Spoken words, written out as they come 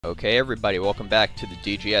Okay, everybody, welcome back to the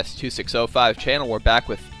DGS 2605 channel. We're back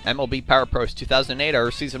with MLB Power Pros 2008, our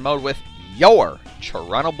season mode with your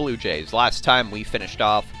Toronto Blue Jays. Last time we finished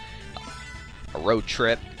off a road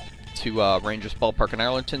trip to Rangers Ballpark in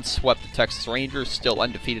Arlington, swept the Texas Rangers, still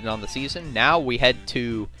undefeated on the season. Now we head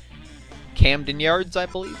to Camden Yards, I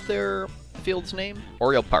believe their field's name?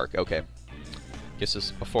 Oriole Park, okay. Guess this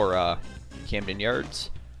is before Camden Yards.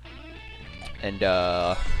 And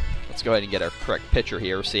let's go ahead and get our correct pitcher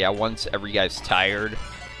here. See how once every guy's tired,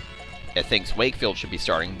 it thinks Wakefield should be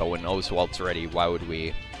starting, but when Oswalt's ready, why would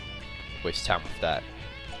we waste time with that?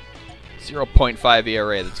 0.5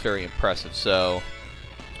 ERA, that's very impressive, so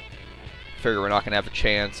figure we're not going to have a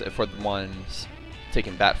chance if we're the ones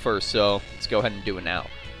taking bat first, so let's go ahead and do it now.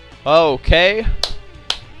 Okay,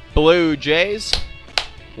 Blue Jays,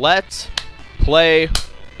 let's play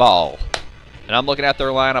ball. And I'm looking at their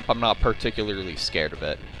lineup, I'm not particularly scared of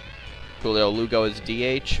it. Julio Lugo is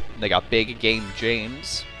DH. They got Big Game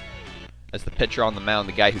James as the pitcher on the mound,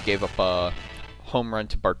 the guy who gave up a home run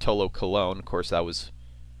to Bartolo Colon. Of course, that was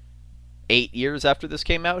 8 years after this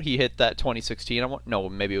came out. He hit that 2016. No,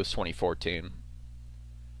 maybe it was 2014.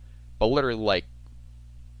 But literally, like,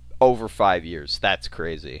 over 5 years. That's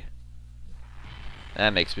crazy.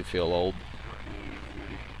 That makes me feel old.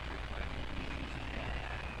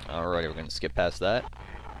 Alright, we're going to skip past that.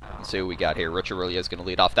 Let's see what we got here. Richard Oriole is going to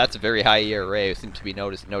lead off. That's a very high ERA. I seem to be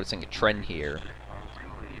noticing a trend here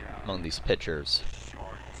among these pitchers.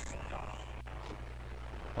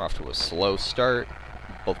 We're off to a slow start,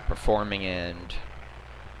 both performing and,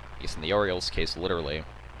 I guess in the Orioles' case, literally.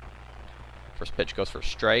 First pitch goes for a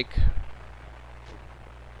strike.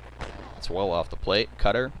 It's well off the plate.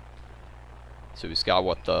 Cutter. So he's got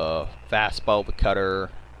what, the fastball, the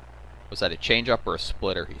cutter. Was that a changeup or a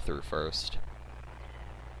splitter he threw first?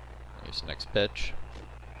 Here's the next pitch.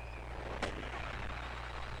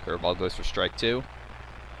 Curveball goes for strike two.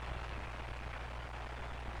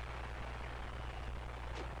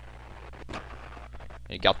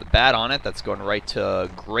 He got the bat on it. That's going right to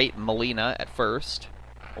Great Molina at first.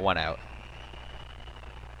 1 out.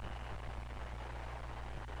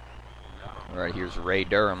 Alright, here's Ray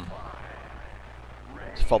Durham.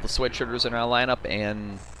 All the switch hitters in our lineup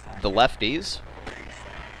and the lefties.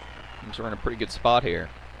 Seems we're in a pretty good spot here.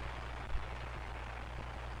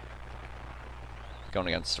 Going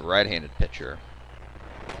against a right-handed pitcher.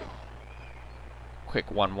 Quick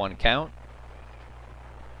 1-1 count.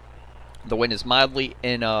 The wind is mildly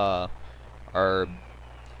in our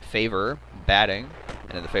favor, batting,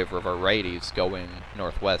 and in the favor of our righties going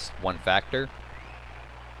northwest, 1 factor.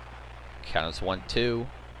 Count is 1-2.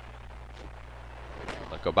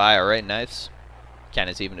 Let go by, alright, nice. Count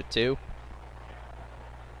is even at 2.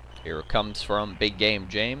 Here it comes from Big Game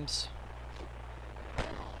James.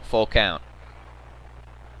 Full count.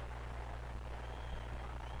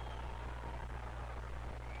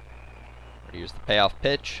 Here's the payoff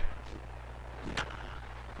pitch.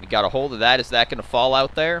 We got a hold of that. Is that going to fall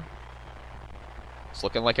out there? It's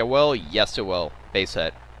looking like it will. Yes, it will. Base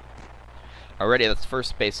hit. Alrighty, that's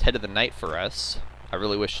first base hit of the night for us. I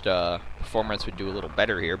really wished performance would do a little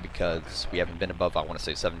better here because we haven't been above, I want to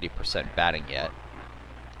say, 70% batting yet.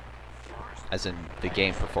 As in the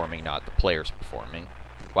game performing, not the players performing.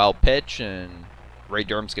 Wild pitch, and Ray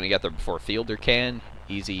Durham's going to get there before a fielder can.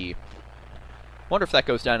 Easy. Wonder if that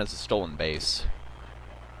goes down as a stolen base.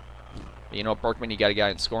 But you know, Berkman, you got a guy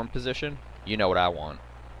in scoring position. You know what I want.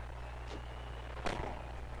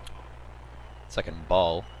 Second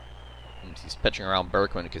ball. And he's pitching around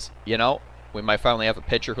Berkman because, you know, we might finally have a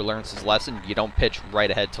pitcher who learns his lesson. You don't pitch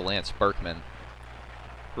right ahead to Lance Berkman.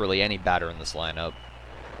 Really any batter in this lineup.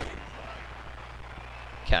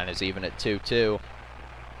 Count is even at 2-2.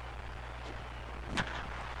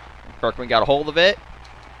 Berkman got a hold of it.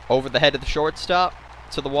 Over the head of the shortstop,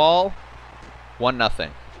 to the wall, 1-0.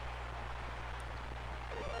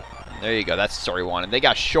 There you go, that's the story we wanted. They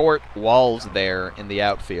got short walls there in the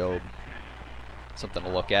outfield. Something to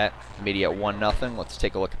look at. Immediate 1-0. Let's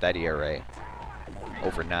take a look at that ERA.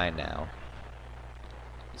 Over 9 now.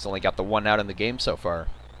 He's only got the 1 out in the game so far.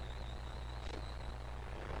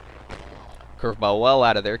 Curveball well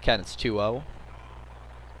out of there. Count is 2-0.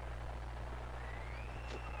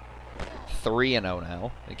 3-0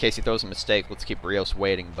 now. In case he throws a mistake, let's keep Rios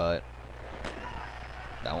waiting, but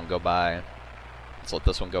that one go by. Let's let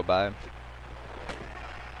this one go by.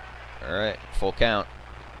 Alright, full count.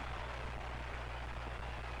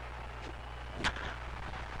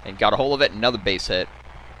 And got a hold of it, another base hit.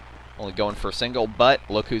 Only going for a single, but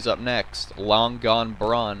look who's up next. Long Gone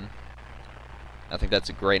Braun. I think that's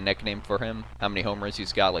a great nickname for him. How many homers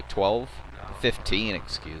he's got? Like 12? 15,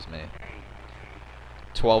 excuse me.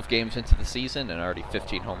 12 games into the season and already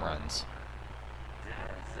 15 home runs.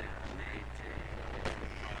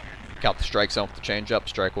 Count the strike zone with the changeup.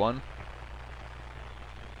 Strike one.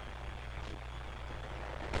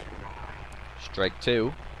 Strike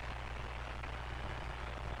two.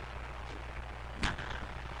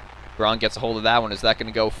 Braun gets a hold of that one. Is that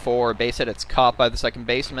going to go for a base hit? It's caught by the second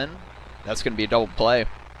baseman. That's going to be a double play.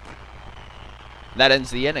 That ends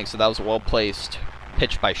the inning, so that was a well-placed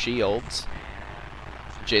pitch by Shields.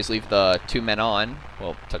 Jays leave the 2 men on.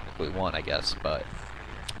 Well, technically 1, I guess, but...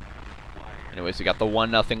 Anyways, we got the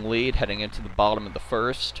 1-0 lead heading into the bottom of the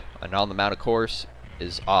first. And on the mound, of course,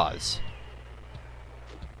 is Oz.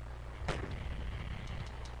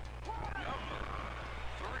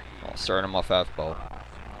 I'll start him off fastball.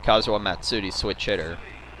 Kazuo Matsuda, switch hitter.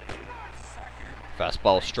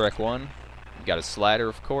 Fastball, strike one. Got a slider,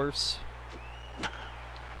 of course.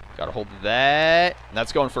 Got a hold of that. And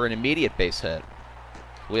that's going for an immediate base hit.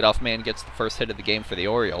 Leadoff man gets the first hit of the game for the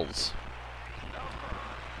Orioles.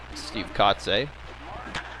 Steve Kotze.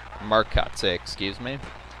 Mark Kotze, excuse me.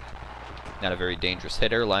 Not a very dangerous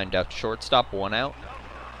hitter. Lined out to shortstop. 1 out.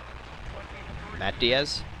 Matt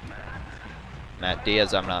Diaz. Matt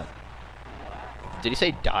Diaz, I'm not... Did he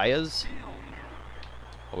say Diaz?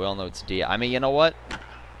 Well, we all know it's Diaz. I mean, you know what?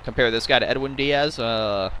 Compare this guy to Edwin Diaz.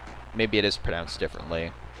 Maybe it is pronounced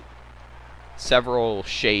differently. Several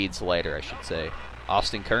shades later, I should say.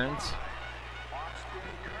 Austin Kearns.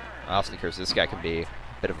 Austin Kearns, this guy can be a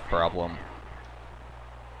bit of a problem.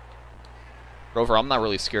 Rover, I'm not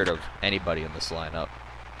really scared of anybody in this lineup.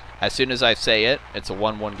 As soon as I say it, it's a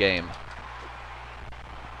 1-1 game.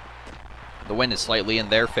 The win is slightly in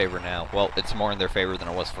their favor now. Well, it's more in their favor than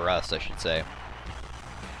it was for us, I should say.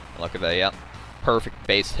 Look at that, yep. Perfect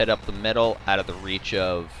base hit up the middle, out of the reach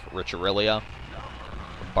of Rich Aurelia.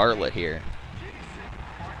 Bartlett here.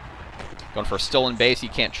 Going for a stolen base, you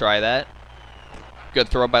can't try that. Good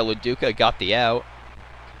throw by Laduca, got the out.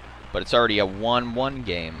 But it's already a 1-1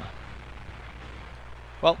 game.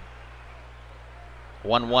 Well,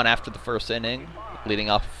 1-1 after the first inning. Leading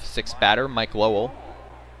off 6th batter, Mike Lowell.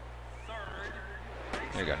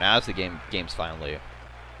 There you go, now's the game's finally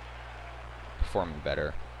performing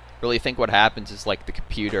better. Really think what happens is like the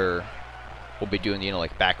computer will be doing, you know,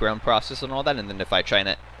 like background process and all that, and then if I try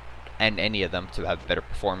and end any of them to have better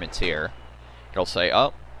performance here, it'll say,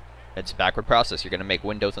 oh, it's a backward process, you're going to make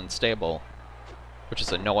Windows unstable, which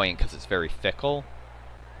is annoying because it's very fickle.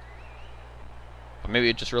 But maybe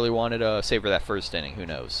it just really wanted to savor that first inning, who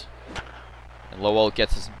knows. And Lowell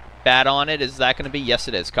gets his bat on it. Is that going to be? Yes,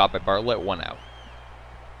 it is. Caught by Bartlett, 1 out.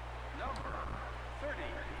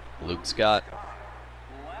 Luke Scott.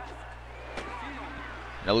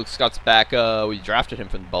 Now Luke Scott's back. We drafted him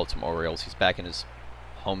from the Baltimore Orioles. He's back in his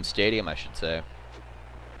home stadium, I should say.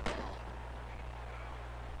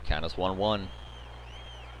 Count is 1-1.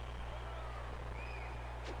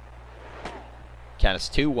 Count is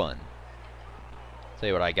 2-1. Tell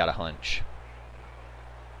you what, I got a hunch.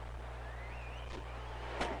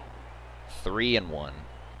 3-1.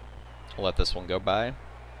 I'll let this one go by.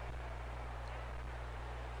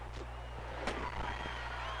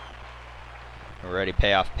 Already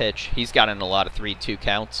payoff pitch. He's gotten a lot of 3-2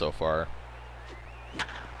 counts so far.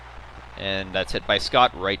 And that's hit by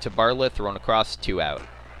Scott right to Bartlett, thrown across, 2 out.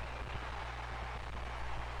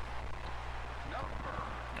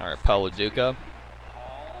 Alright, Paulo Duca.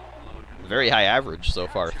 Very high average so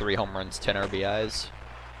far. 3 home runs, 10 RBIs.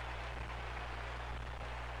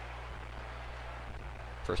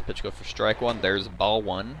 First pitch go for strike one. There's ball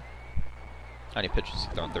one. How many pitches has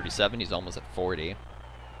he thrown? 37. He's almost at 40.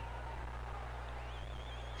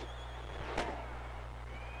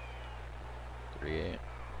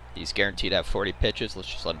 He's guaranteed to have 40 pitches. Let's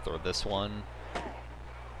just let him throw this one.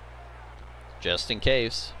 Just in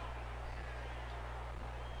case.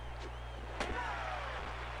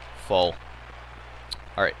 Full.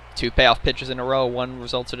 Alright, 2 payoff pitches in a row. One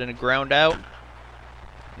resulted in a ground out.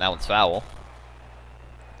 And that one's foul.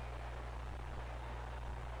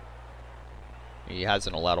 He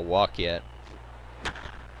hasn't allowed a walk yet.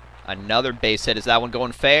 Another base hit. Is that one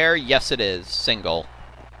going fair? Yes, it is. Single.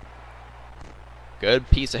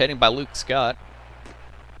 Good piece of hitting by Luke Scott.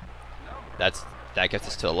 That gets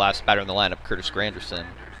us to the last batter in the lineup, Curtis Granderson.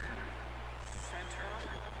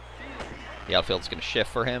 The outfield's going to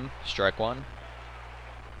shift for him. Strike one.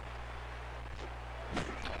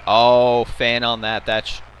 Oh, fan on that.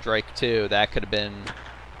 That's strike two. That could have been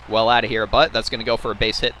well out of here, but that's going to go for a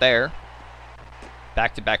base hit there.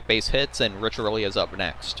 Back-to-back base hits, and Rich Aurelia is up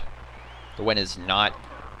next. The win is not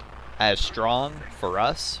as strong for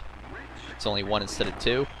us. It's only 1 instead of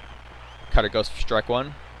 2. Cutter goes for strike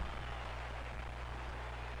one.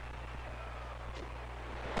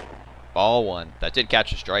 Ball one. That did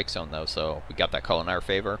catch a strike zone, though, so we got that call in our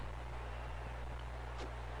favor.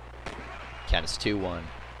 Count is 2-1.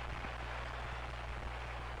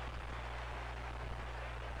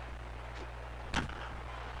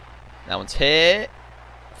 That one's hit.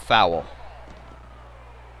 Foul.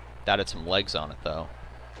 That had some legs on it, though.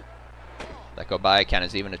 That go by. Count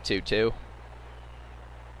is even at 2-2.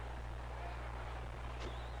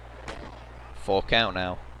 Full count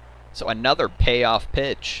now. So another payoff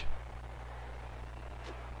pitch.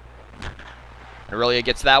 Aurelia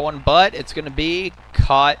gets that one, but it's going to be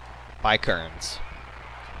caught by Kearns.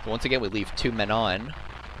 So once again, we leave 2 men on.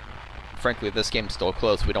 Frankly, this game's still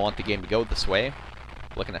close. We don't want the game to go this way.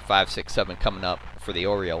 Looking at 5, 6, 7 coming up for the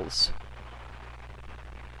Orioles.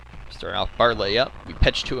 Starting off Bartlett, yep. We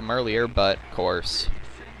pitched to him earlier, but of course,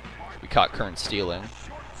 we caught Kearns stealing.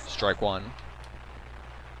 Strike one.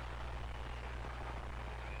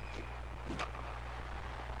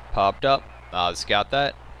 Popped up. Oz got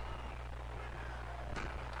that.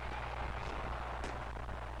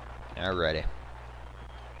 Alrighty.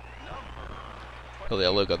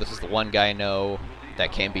 Julio Lugo. This is the one guy I know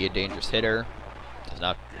that can be a dangerous hitter. Does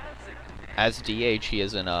not. As DH, he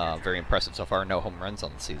isn't very impressive so far. No home runs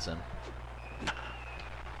on the season.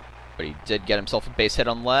 But he did get himself a base hit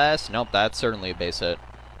on last. Nope, that's certainly a base hit.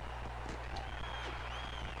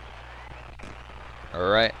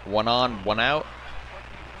 Alright, 1 on, 1 out.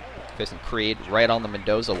 Facing Creed right on the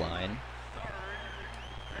Mendoza line.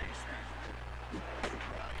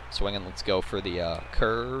 Swinging, let's go for the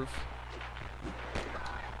curve.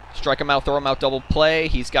 Strike him out, throw him out, double play.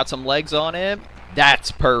 He's got some legs on him.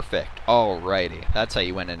 That's perfect. Alrighty. That's how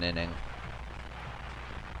you win an inning.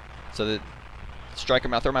 So the strike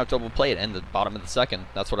him out, throw him out, double play, and end the bottom of the second.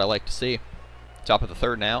 That's what I like to see. Top of the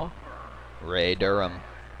third now. Ray Durham.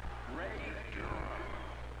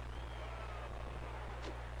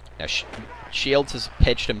 Now Shields has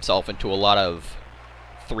pitched himself into a lot of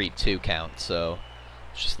 3-2 counts, so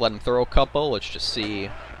let's just let him throw a couple. Let's just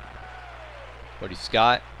see what he's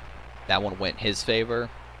got. That one went his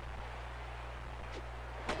favor.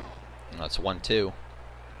 That's 1-2.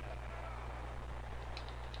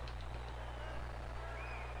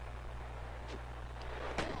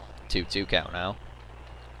 Two count now.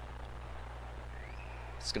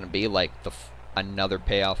 It's gonna be like another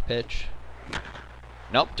payoff pitch.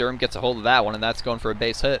 Nope, Durham gets a hold of that one, and that's going for a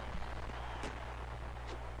base hit.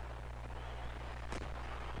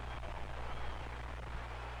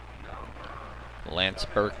 Lance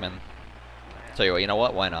Berkman. Tell you what, you know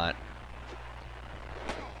what? Why not?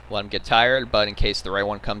 Let him get tired, but in case the right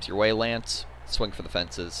one comes your way, Lance, swing for the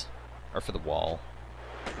fences. Or for the wall.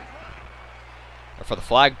 Or for the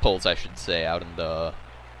flagpoles, I should say, out in the...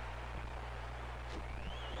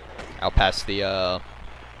 out past the,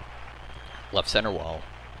 left center wall.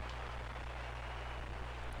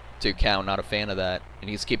 2 count, not a fan of that. And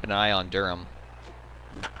he's keeping an eye on Durham.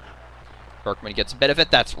 Berkman gets a bit of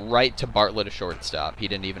it. That's right to Bartlett, a shortstop. He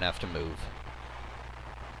didn't even have to move.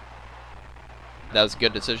 That was a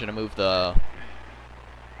good decision to move the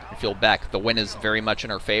field back. The win is very much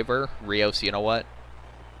in our favor. Rios, you know what?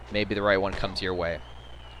 Maybe the right one comes your way.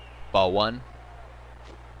 Ball 1.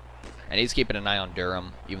 And he's keeping an eye on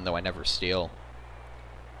Durham, even though I never steal.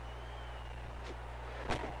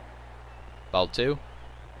 Ball 2.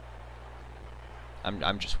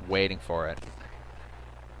 I'm just waiting for it.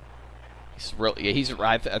 He's really,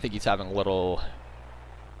 I think he's having a little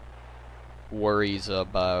worries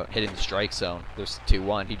about hitting the strike zone. There's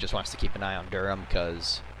 2-1. He just wants to keep an eye on Durham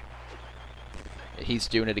because he's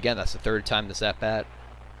doing it again. That's the 3rd time this at bat.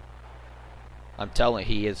 I'm telling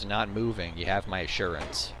you, he is not moving. You have my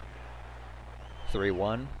assurance.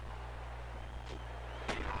 3-1.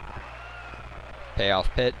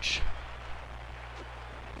 Payoff pitch.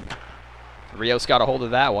 Rios got a hold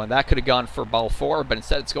of that one. That could have gone for ball 4, but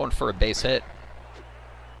instead it's going for a base hit.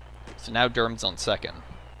 So now Durham's on second.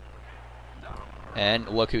 And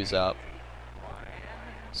look who's up.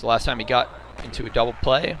 So last time he got into a double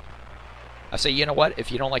play, I say, you know what?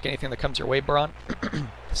 If you don't like anything that comes your way, Braun,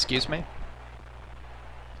 excuse me,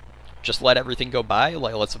 just let everything go by.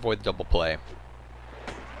 Let's avoid the double play.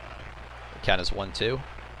 Count is 1-2.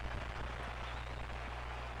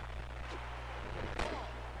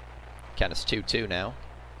 Count is 2-2 now.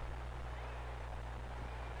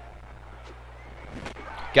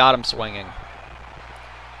 Got him swinging.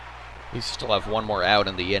 We still have one more out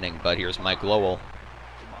in the inning, but here's Mike Lowell.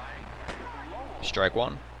 Strike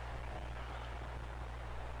 1.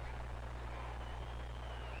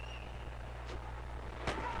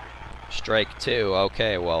 Strike 2.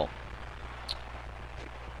 Okay, well,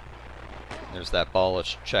 There's that ball.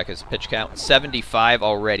 Let's check his pitch count. 75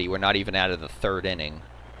 already. We're not even out of the third inning.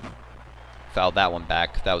 Fouled that one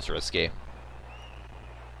back. That was risky.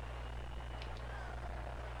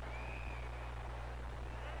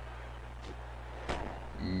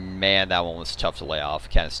 Man, that one was tough to lay off.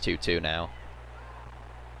 Count is 2-2 now.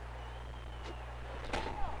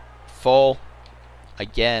 Full.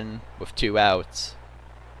 Again with 2 outs.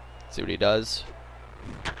 See what he does.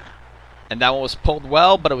 And that one was pulled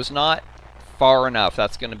well, but it was not far enough.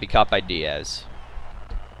 That's going to be caught by Diaz.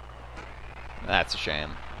 That's a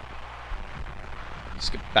shame. He's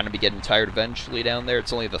going to be getting tired eventually down there.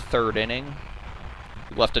 It's only the third inning.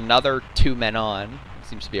 We left another 2 men on.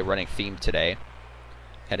 Seems to be a running theme today.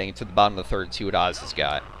 Heading into the bottom of the third, see what Oz has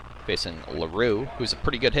got. Facing LaRue, who's a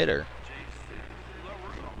pretty good hitter.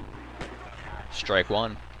 Strike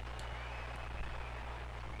 1.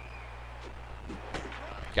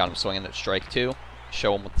 Got him swinging at strike 2.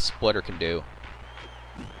 Show him what the splitter can do.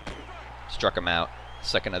 Struck him out.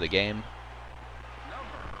 Second of the game.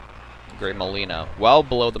 Gray Molina. Well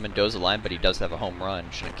below the Mendoza line, but he does have a home run.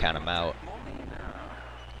 Shouldn't count him out.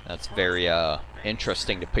 That's very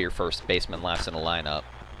interesting to put your first baseman last in the lineup.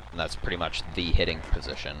 And that's pretty much the hitting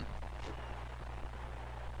position.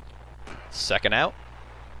 Second out.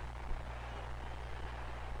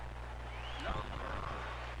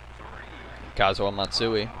 Kazuo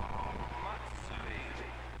Matsui.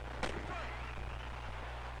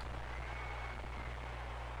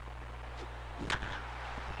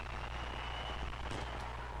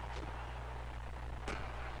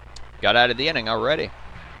 Got out of the inning already.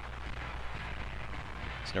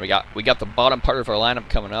 So now we got the bottom part of our lineup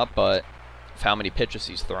coming up, but of how many pitches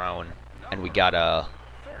he's thrown, and we got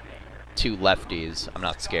 2 lefties. I'm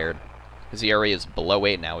not scared. His ERA is below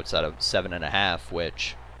 8 now. It's at a 7.5,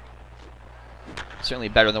 which certainly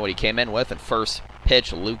better than what he came in with. And first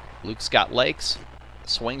pitch, Luke Scott Lakes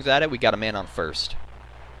swings at it. We got a man on first.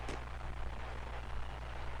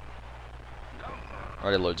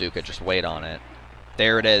 Or did Loduca just wait on it?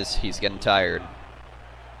 There it is. He's getting tired.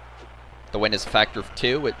 The win is a factor of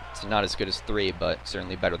 2. It's not as good as 3, but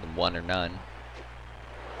certainly better than 1 or none.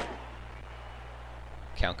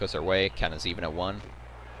 Count goes our way. Count is even at 1.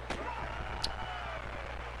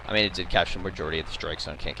 I mean, it did catch the majority of the strikes,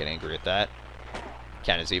 so I can't get angry at that.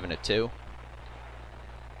 Count is even at 2.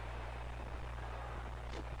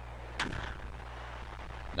 And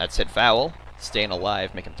that's hit foul. Staying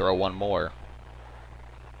alive, make him throw 1 more.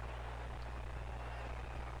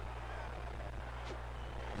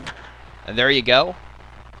 And there you go.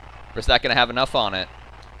 Or is that going to have enough on it?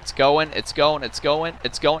 It's going, it's going, it's going,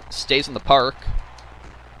 it's going. Stays in the park.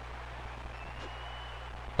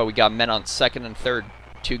 But we got men on second and third.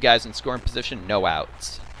 2 guys in scoring position, no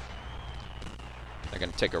outs. They're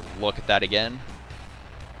going to take a look at that again.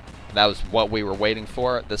 That was what we were waiting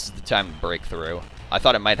for. This is the time to break through. I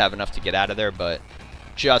thought it might have enough to get out of there, but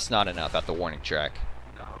just not enough at the warning track.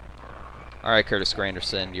 All right, Curtis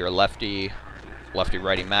Granderson, you're a lefty.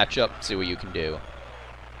 Lefty-righty matchup. See what you can do.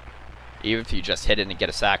 Even if you just hit it and get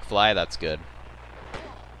a sac fly, that's good.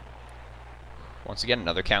 Once again,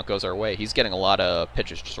 another count goes our way. He's getting a lot of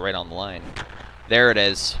pitches just right on the line. There it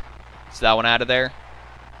is. Is that one out of there?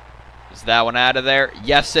 Is that one out of there?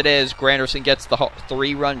 Yes, it is. Granderson gets the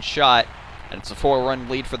 3-run shot, and it's a 4-run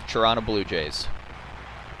lead for the Toronto Blue Jays.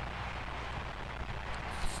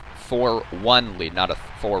 4-1 lead, not a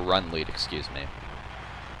 4-run lead, excuse me.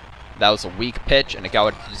 That was a weak pitch, and it got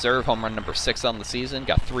what it deserved. Home run number 6 on the season.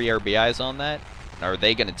 Got 3 RBIs on that. Are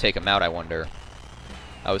they going to take him out, I wonder?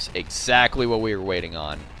 That was exactly what we were waiting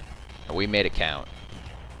on. And we made it count.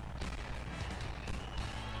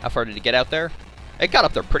 How far did he get out there? It got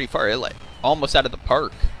up there pretty far. Like almost out of the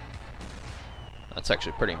park. That's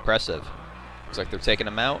actually pretty impressive. Looks like they're taking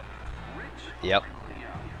him out. Yep.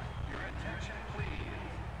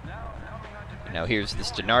 Now here's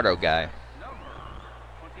this DiNardo guy.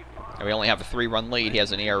 And we only have a 3-run lead. He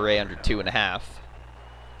has an ERA under 2.5.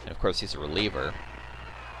 And of course he's a reliever.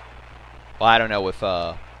 Well, I don't know if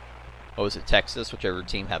what was it, Texas, whichever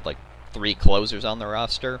team had like 3 closers on their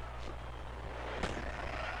roster.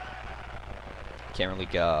 Can't really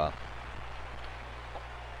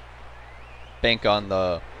bank on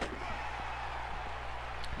the...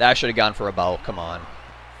 That should have gone for a ball, come on.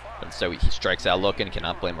 But so he strikes out looking,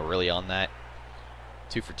 cannot blame Oriole on that.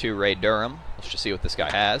 2 for 2, Ray Durham. Let's just see what this guy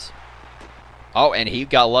has. Oh, and he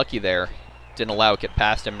got lucky there. Didn't allow it to get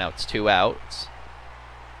past him. Now it's 2 outs.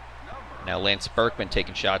 Now Lance Berkman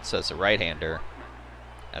taking shots as a right-hander.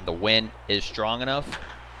 And the wind is strong enough.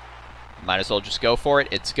 Might as well just go for it.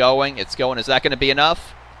 It's going. It's going. Is that going to be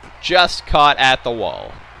enough? Just caught at the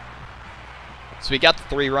wall. So we got the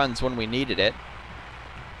 3 runs when we needed it.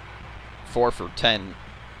 4 for 10.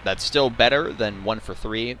 That's still better than 1 for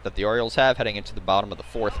 3 that the Orioles have heading into the bottom of the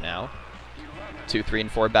 4th now. 2, 3,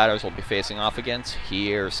 and 4 batters will be facing off against.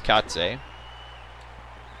 Here's Katze.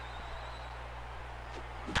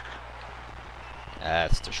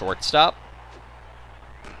 That's the shortstop.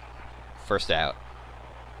 First out.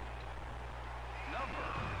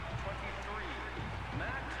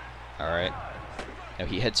 Alright. Now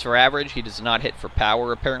he hits for average. He does not hit for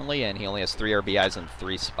power, apparently, and he only has 3 RBIs in the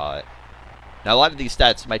 3 spot. Now, a lot of these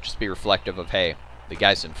stats might just be reflective of, hey, the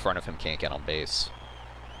guys in front of him can't get on base.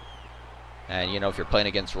 And, you know, if you're playing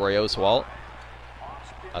against Roy Oswalt,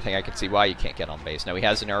 I think I can see why you can't get on base. Now, he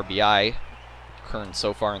has an RBI current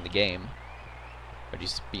so far in the game, but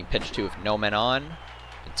he's being pitched to with no men on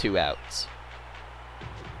and 2 outs.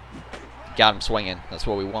 Got him swinging. That's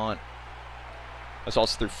what we want.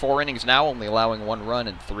 Oswalt's through 4 innings now, only allowing 1 run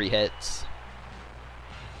and 3 hits.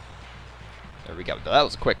 There we go. That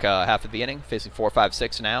was a quick half of the inning. Facing 4, 5,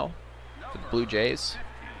 6 now for the Blue Jays.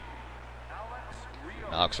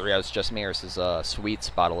 Alex Rios just mirrors his sweet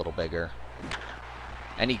spot a little bigger.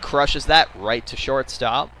 And he crushes that right to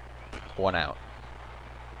shortstop. 1 out.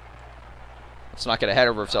 Let's not get ahead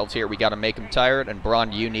of ourselves here. We got to make him tired. And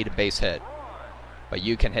Braun, you need a base hit. But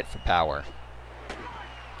you can hit for power.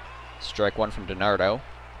 Strike 1 from DiNardo.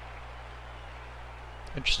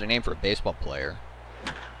 Interesting name for a baseball player.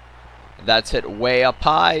 That's hit way up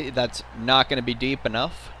high. That's not going to be deep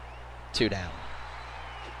enough. 2 down.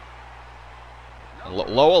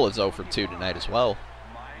 Lowell is 0 for 2 tonight as well.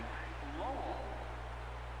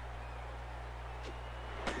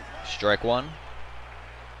 Strike 1.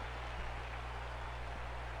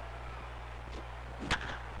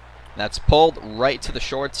 That's pulled right to the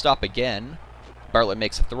shortstop again. Bartlett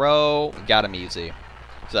makes a throw. Got him easy.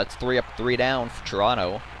 So that's 3 up, 3 down for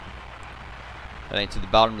Toronto. And then to the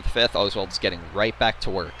bottom of the 5th, Oswald's getting right back to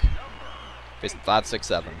work. Facing 5, 6,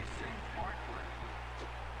 7.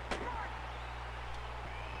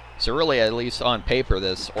 So really, at least on paper,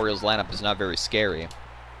 this Orioles lineup is not very scary.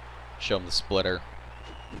 Show him the splitter.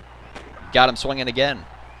 Got him swinging again.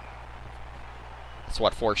 That's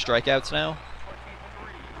what, 4 strikeouts now?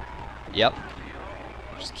 Yep.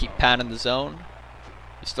 Just keep pounding the zone.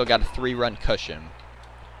 He's still got a 3-run cushion.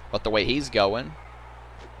 But the way he's going,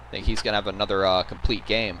 I think he's going to have another complete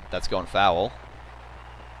game. That's going foul.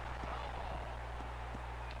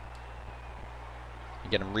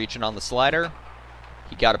 You get him reaching on the slider.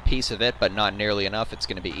 He got a piece of it, but not nearly enough. It's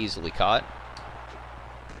going to be easily caught.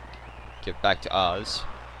 Give back to Oz.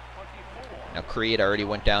 Now Creed already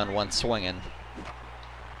went down 1 swinging.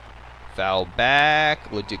 Foul back.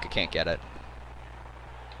 LaDuca can't get it.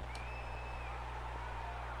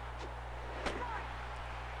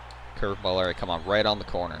 Curveball area, come on, right on the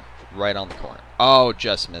corner. Right on the corner. Oh,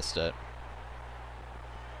 just missed it.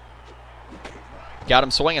 Got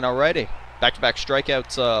him swinging already. Back-to-back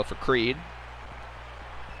strikeouts for Creed.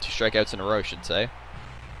 2 strikeouts in a row, I should say.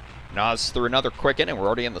 Nas through another quick inning. We're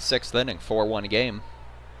already in the 6th inning. 4-1 game.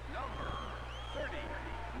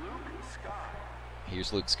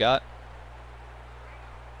 Here's Luke Scott.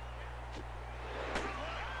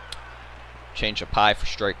 Change up high for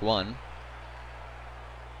strike 1.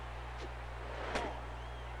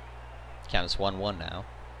 Count is 1-1 now.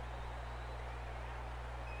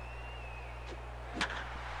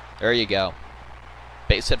 There you go.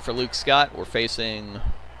 Base hit for Luke Scott. We're facing...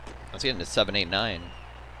 Let's get into 7, 8, 9.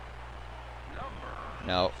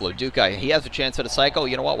 No, LaDuca, he has a chance at a cycle.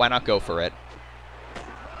 You know what? Why not go for it?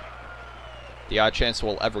 The odd chance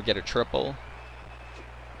we'll ever get a triple.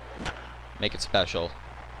 Make it special.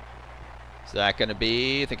 Is that going to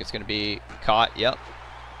be... I think it's going to be caught. Yep.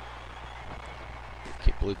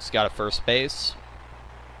 Keep Luke Scott at first base.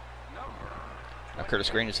 Now Curtis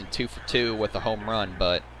Green is in 2 for 2 with a home run,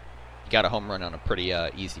 but you got a home run on a pretty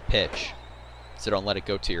easy pitch. So don't let it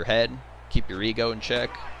go to your head. Keep your ego in check.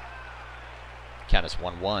 Count is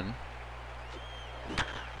 1-1.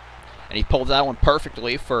 And he pulled that one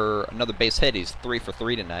perfectly for another base hit. He's 3 for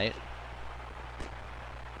 3 tonight.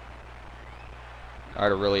 All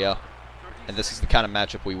right, Aurelio. And this is the kind of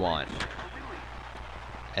matchup we want.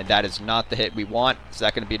 And that is not the hit we want. Is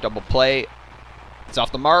that going to be a double play? It's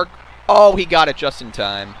off the mark. Oh, he got it just in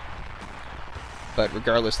time. But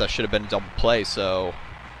regardless, that should have been a double play, so...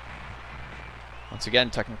 Once again,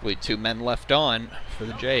 technically 2 men left on for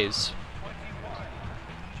the Jays.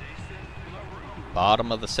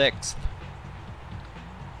 Bottom of the 6th.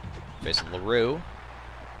 Facing LaRue.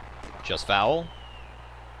 Just foul.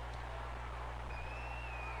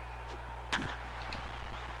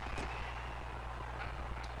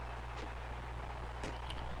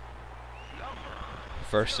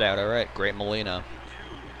 First out, all right. Great Molina.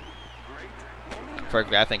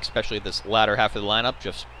 Frankly, I think especially this latter half of the lineup,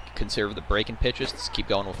 just conserve the breaking pitches. Just keep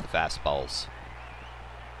going with the fastballs.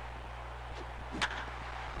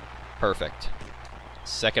 Perfect.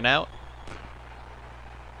 Second out.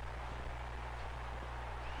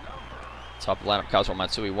 Top of the lineup, Oswalt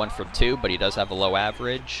Matsui 1 for 2, but he does have a low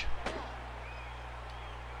average.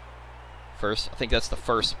 First, I think that's the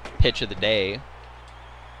first pitch of the day.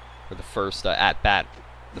 Or the first at-bat.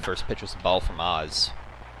 The first pitch was the ball from Oz.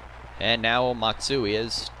 And now Matsui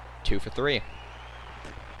is 2 for 3.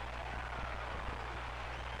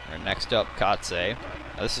 Right, next up, Katse.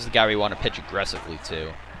 Now, this is the guy we want to pitch aggressively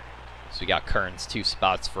to. So we got Kearns 2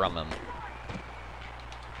 spots from him.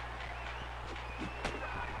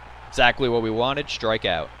 Exactly what we wanted,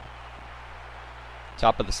 strikeout.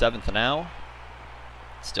 Top of the 7th now.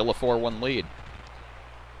 Still a 4-1 lead.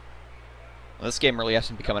 Well, this game really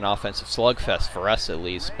hasn't become an offensive slugfest for us at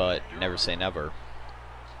least, but never say never.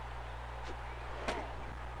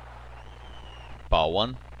 Ball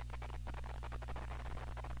 1.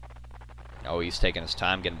 Oh, he's taking his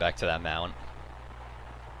time getting back to that mound.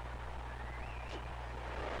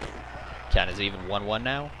 Count is even 1-1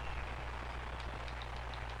 now.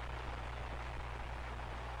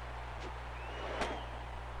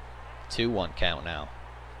 Two 2-1 count now.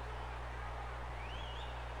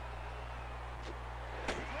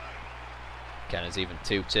 Count is even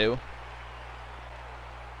 2-2.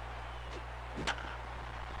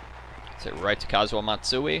 It's it right to Oswalt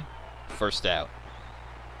Matsui. First out.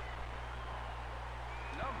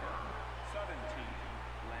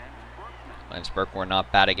 Lance Berkmore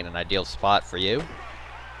not batting in an ideal spot for you.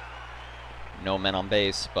 No men on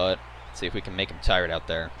base, but let's see if we can make him tired out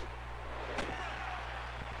there.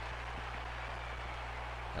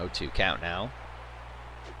 0-2 count now.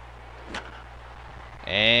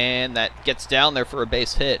 And that gets down there for a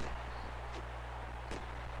base hit.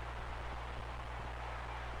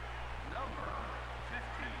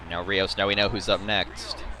 Now Rios, now we know who's up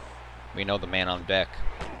next. We know the man on deck.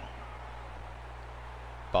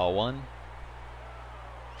 Ball 1.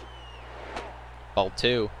 Ball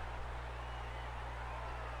 2.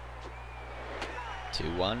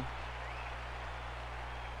 2-1.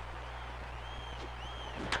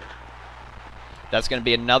 That's going to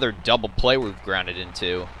be another double play we've grounded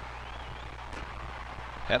into.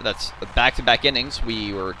 Yeah, that's back-to-back innings.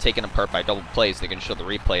 We were taken apart by double plays. They're going to show the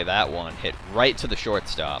replay of that one. Hit right to the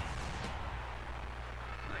shortstop.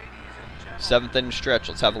 7th inning stretch.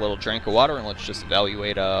 Let's have a little drink of water and let's just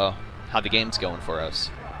evaluate how the game's going for us.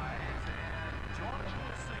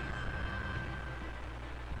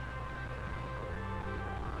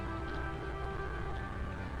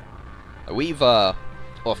 We've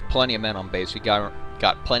left plenty of men on base. We got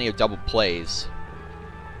plenty of double plays.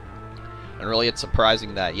 And really it's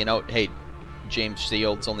surprising that, you know, hey, James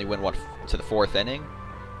Shields only went to the 4th inning,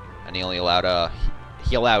 and he only allowed a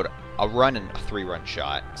run and a 3-run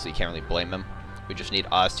shot, so you can't really blame him. We just need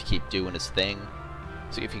Oz to keep doing his thing.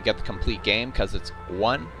 See if you can get the complete game, because it's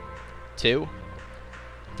 1, 2,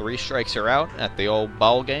 3 strikes are out at the old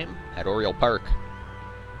ball game at Oriole Park.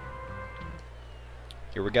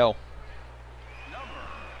 Here we go.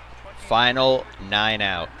 Final 9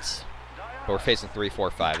 outs. But we're facing 3, 4,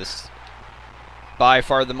 5. This is by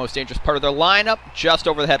far the most dangerous part of their lineup, just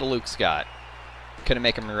over the head of Luke Scott. Couldn't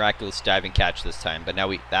make a miraculous diving catch this time, but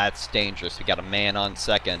now that's dangerous. We got a man on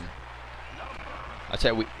second. I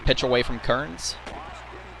tell you, we pitch away from Kearns.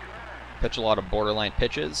 Pitch a lot of borderline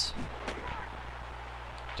pitches.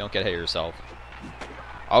 Don't get hit yourself.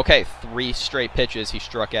 Okay, 3 straight pitches he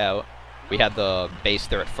struck out. We had the base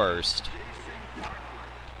there at first.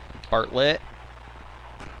 Bartlett.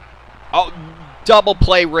 Oh, double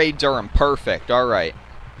play Ray Durham. Perfect. All right.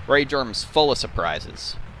 Ray Durham's full of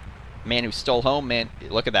surprises. Man who stole home, man.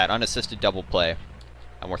 Look at that. Unassisted double play.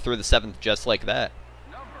 And we're through the 7th just like that.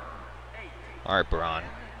 All right, Braun.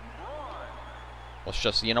 Let's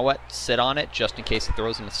just, you know what? Sit on it just in case he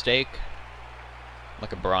throws a mistake.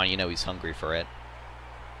 Look at Braun. You know he's hungry for it.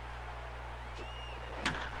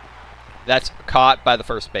 That's caught by the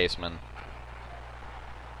first baseman.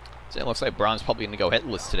 So it looks like Braun's probably going to go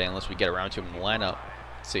hitless today unless we get around to him in the lineup.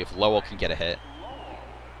 See if Lowell can get a hit.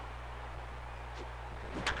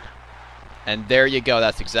 And there you go.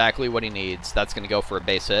 That's exactly what he needs. That's going to go for a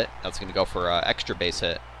base hit. That's going to go for an extra base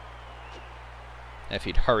hit. And if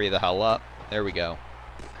he'd hurry the hell up. There we go.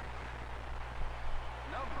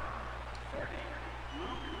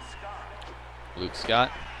 Luke Scott.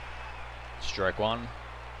 Strike 1.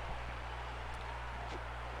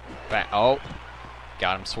 Oh.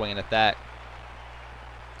 Got him swinging at that.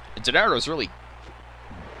 DiNardo's really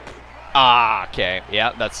Ah, okay.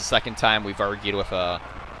 Yeah, that's the second time we've argued with a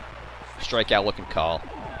strikeout looking call.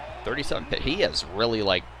 37 pitch. He has really,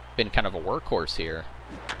 like, been kind of a workhorse here.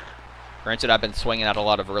 Granted, I've been swinging at a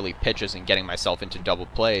lot of early pitches and getting myself into double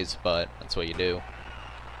plays, but that's what you do.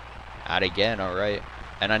 Out again, all right.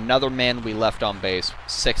 And another man we left on base.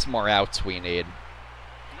 6 more outs we need.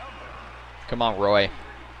 Come on, Roy.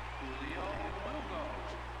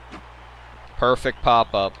 Perfect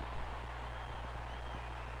pop-up.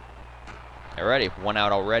 Alrighty, 1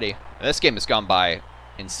 out already. This game has gone by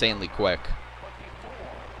insanely quick.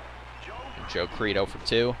 Joe Creed 0 for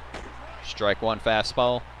 2. Strike 1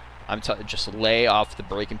 fastball. Just lay off the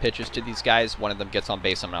breaking pitches to these guys. One of them gets on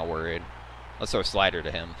base, I'm not worried. Let's throw a slider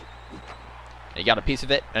to him. He got a piece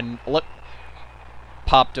of it, and look,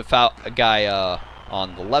 popped a guy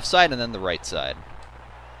on the left side and then the right side.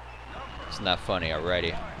 Isn't that funny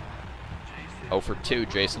already? 0 for 2,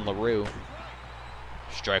 Jason LaRue.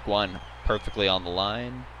 Strike 1, perfectly on the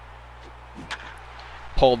line.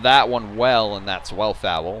 Pulled that one well, and that's well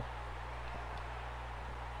foul.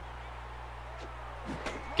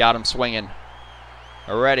 Got him swinging.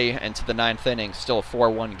 Already into the 9th inning, still a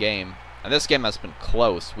 4-1 game. And this game has been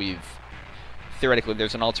close. Theoretically,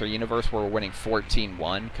 there's an alternate universe where we're winning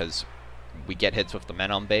 14-1 because we get hits with the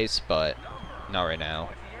men on base, but not right now.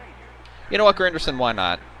 You know what, Granderson, why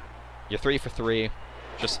not? You're 3 for 3.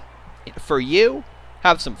 Just, for you,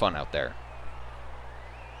 have some fun out there.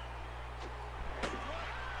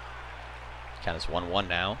 Count is 1-1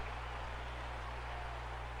 now.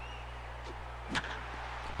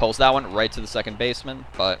 Pulls that one right to the second baseman,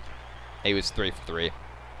 but he was 3 for 3.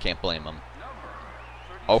 Can't blame him.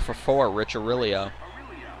 0 for 4, Rich Oriole.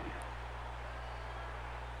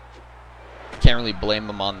 Can't really blame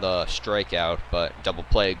him on the strikeout, but double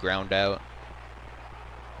play, ground out.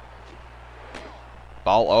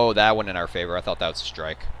 Ball, oh, that one in our favor. I thought that was a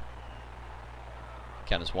strike.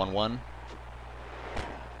 Count is 1-1.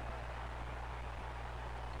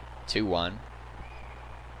 2-1.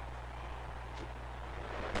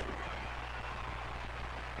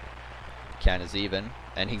 Count is even,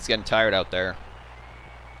 and he's getting tired out there.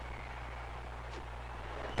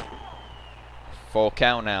 Full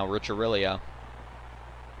count now, Rich Oriole.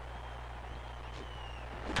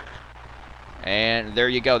 And there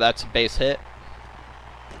you go, that's a base hit.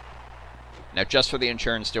 Now, just for the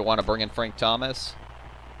insurance, do you want to bring in Frank Thomas?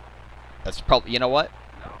 That's probably, you know what?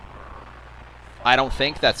 I don't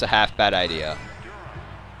think that's a half bad idea.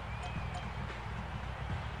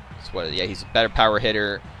 That's what, yeah, he's a better power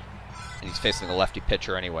hitter, and he's facing a lefty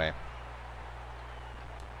pitcher anyway.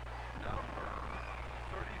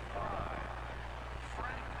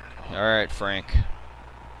 All right, Frank.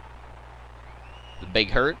 The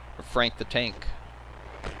Big Hurt or Frank the Tank?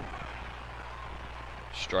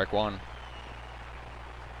 Strike 1.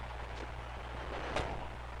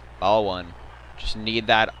 Ball 1. Just need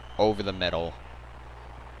that over the middle.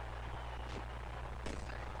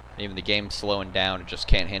 Even the game's slowing down. It just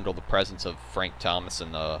can't handle the presence of Frank Thomas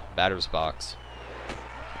in the batter's box.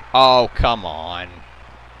 Oh, come on.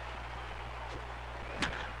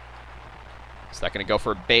 Is that going to go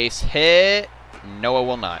for a base hit? No, it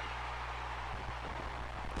will not.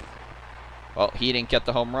 Well, he didn't get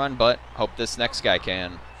the home run, but hope this next guy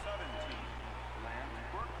can.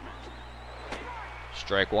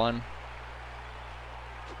 Strike 1.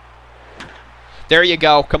 There you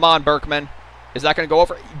go. Come on, Berkman. Is that going to go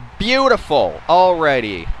over? Beautiful.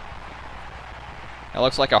 Alrighty. It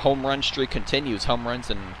looks like a home run streak continues. Home runs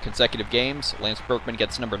in consecutive games. Lance Berkman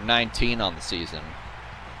gets number 19 on the season.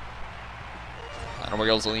 And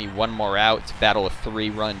Orioles only need 1 more out to battle a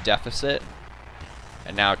 3-run deficit.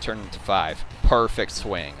 And now it turned into 5. Perfect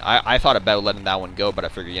swing. I thought about letting that one go, but I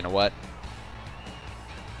figured, you know what?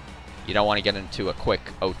 You don't want to get into a quick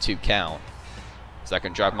 0-2 count. So that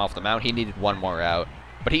can drive him off the mound. He needed 1 more out.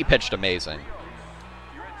 But he pitched amazing.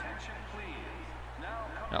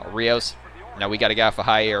 Now, Rios. Now we got a guy off a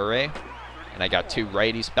high ERA. And I got 2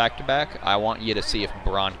 righties back-to-back. I want you to see if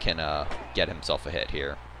Braun can get himself a hit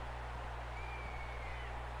here.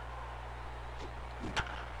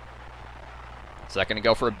 Is that going to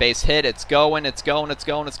go for a base hit? It's going, it's going, it's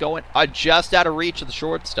going, it's going. Just out of reach of the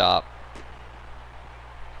shortstop.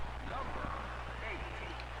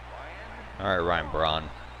 All right, Ryan Braun.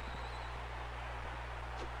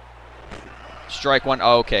 Strike 1.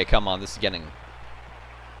 Oh, okay, come on. This is getting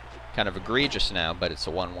kind of egregious now, but it's a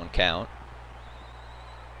 1-1 count.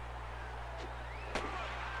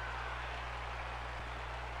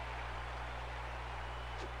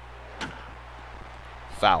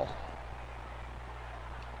 Foul.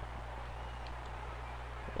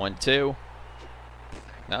 1-2.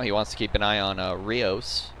 Now he wants to keep an eye on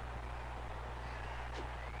Rios.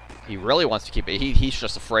 He really wants to keep it. He's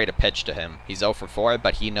just afraid to pitch to him. He's 0 for 4,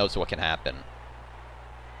 but he knows what can happen.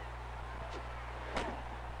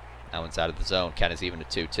 That one's out of the zone. Count is even at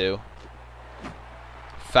 2-2.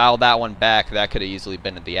 Foul that one back. That could have easily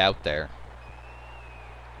been at the out there.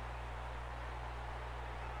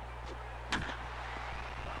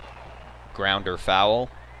 Grounder foul.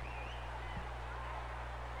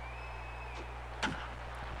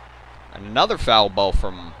 Another foul ball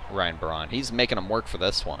from Ryan Braun. He's making him work for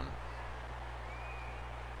this one.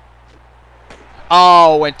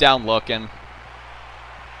 Oh, went down looking.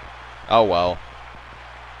 Oh, well.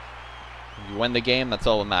 You win the game, that's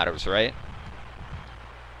all that matters, right?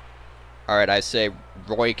 Alright, I say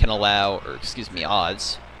Roy can allow, or excuse me,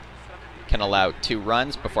 Oz can allow 2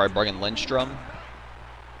 runs before I bring in Lindstrom.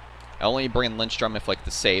 I only bring in Lindstrom if, like,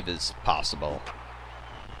 the save is possible.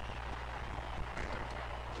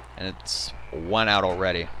 And it's 1 out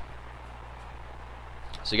already.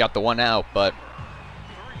 So you got the 1 out, but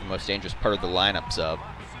the most dangerous part of the lineup's up.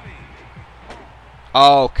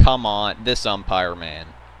 Oh, come on. This umpire, man.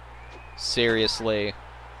 Seriously.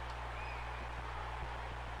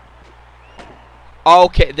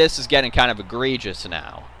 Okay, this is getting kind of egregious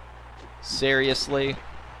now. Seriously.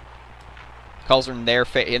 Calls are in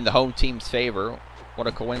the home team's favor. What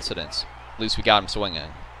a coincidence. At least we got him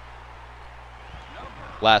swinging.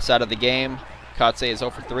 Last out of the game. Kotze is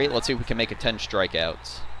 0 for 3. Let's see if we can make it 10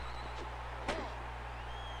 strikeouts.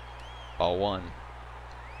 Ball 1.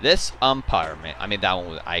 This umpire, man. I mean, that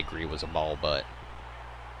one, I agree, was a ball, but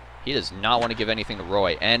he does not want to give anything to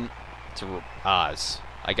Roy and to Oz.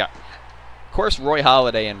 Of course, Roy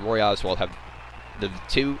Halladay and Roy Oswalt have the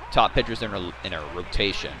 2 top pitchers in a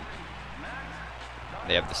rotation.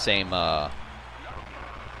 They have the same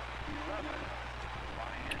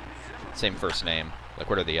same first name. Like,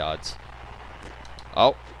 what are the odds?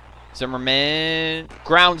 Oh, Zimmerman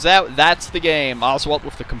grounds out. That's the game. Oswalt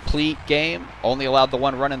with the complete game. Only allowed the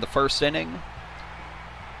 1 run in the first inning.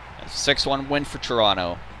 A 6-1 win for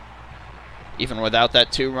Toronto. Even without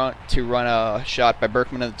that two-run shot by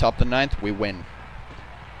Berkman at the top of the 9th, we win.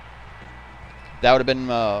 That would have been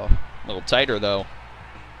a little tighter, though.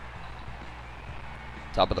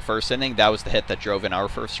 Top of the first inning, that was the hit that drove in our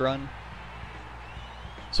first run.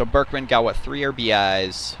 So Berkman got, what, 3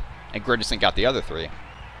 RBIs, and Gridison got the other 3.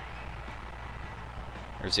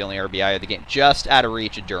 There's the only RBI of the game. Just out of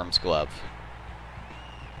reach of Durham's glove.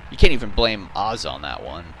 You can't even blame Oz on that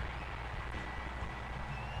one.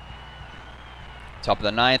 Top of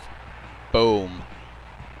the 9th. Boom.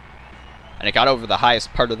 And it got over the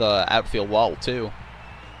highest part of the outfield wall, too.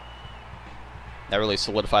 That really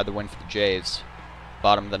solidified the win for the Jays.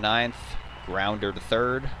 Bottom of the 9th. Grounder to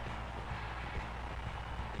third.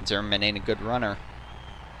 Zimmerman ain't a good runner.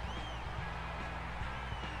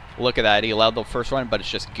 Look at that. He allowed the first one, but it's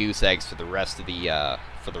just goose eggs for the rest of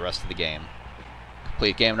the game.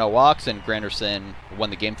 Complete game, no walks, and Granderson won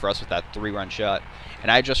the game for us with that 3-run shot. And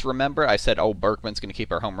I just remember I said, oh, Berkman's going to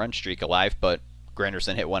keep our home run streak alive, but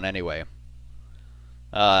Granderson hit 1 anyway.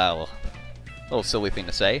 A little silly thing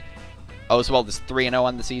to say. Oswalt is 3-0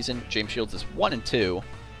 on the season. James Shields is 1-2,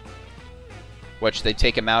 which they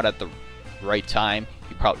take him out at the right time.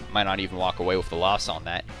 He probably might not even walk away with the loss on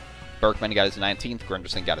that. Berkman got his 19th.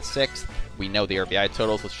 Granderson got a 6th. We know the RBI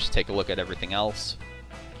totals. Let's just take a look at everything else.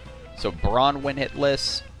 So Braun went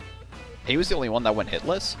hitless. He was the only one that went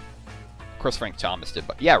hitless. Of course, Frank Thomas did,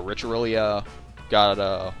 but yeah, Rich Aurelia got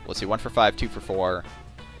let's see, 1 for 5, 2 for 4,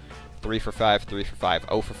 3 for 5, 3 for 5,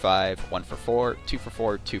 0 for 5, 1 for 4, 2 for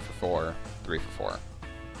 4, 2 for 4, 3 for 4.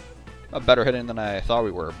 A better hitting than I thought we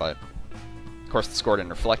were, but of course the score didn't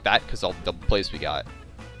reflect that because all the double plays we got.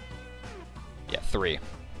 Yeah, 3.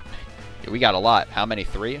 Yeah, we got a lot. How many?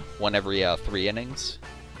 3? 1 every 3 innings.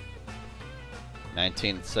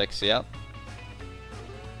 19-6, yep.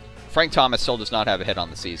 Frank Thomas still does not have a hit on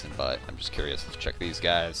the season, but I'm just curious. Let's check these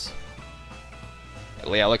guys.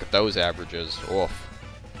 Yeah, look at those averages. Oof.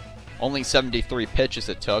 Only 73 pitches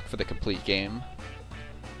it took for the complete game.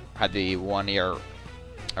 Had the 1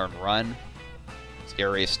 earned run. His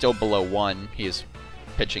area is still below 1. He is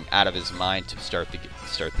pitching out of his mind to start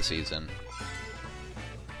the season.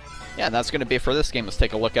 Yeah, and that's going to be it for this game. Let's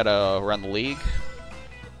take a look at around the league.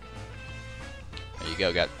 There you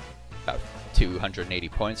go. Got about 280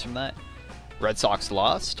 points from that. Red Sox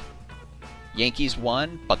lost. Yankees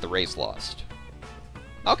won, but the Rays lost.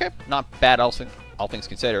 Okay, not bad, all things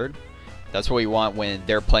considered. That's what we want when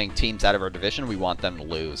they're playing teams out of our division. We want them to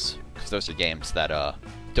lose, because those are games that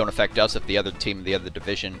don't affect us if the other team in the other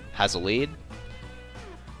division has a lead.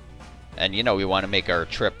 And, you know, we want to make our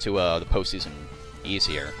trip to the postseason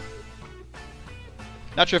easier.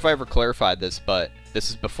 Not sure if I ever clarified this, but This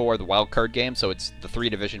is before the wild card game, so it's the 3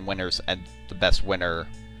 division winners and the best winner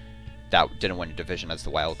that didn't win a division as the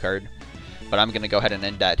wild card. But I'm going to go ahead and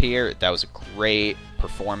end that here. That was a great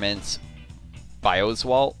performance by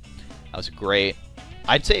Oswalt. That was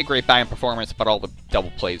I'd say a great batting performance, but all the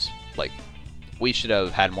double plays, like, we should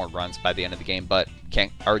have had more runs by the end of the game, but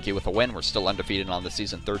can't argue with a win. We're still undefeated on the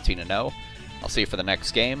season, 13-0. I'll see you for the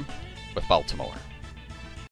next game with Baltimore.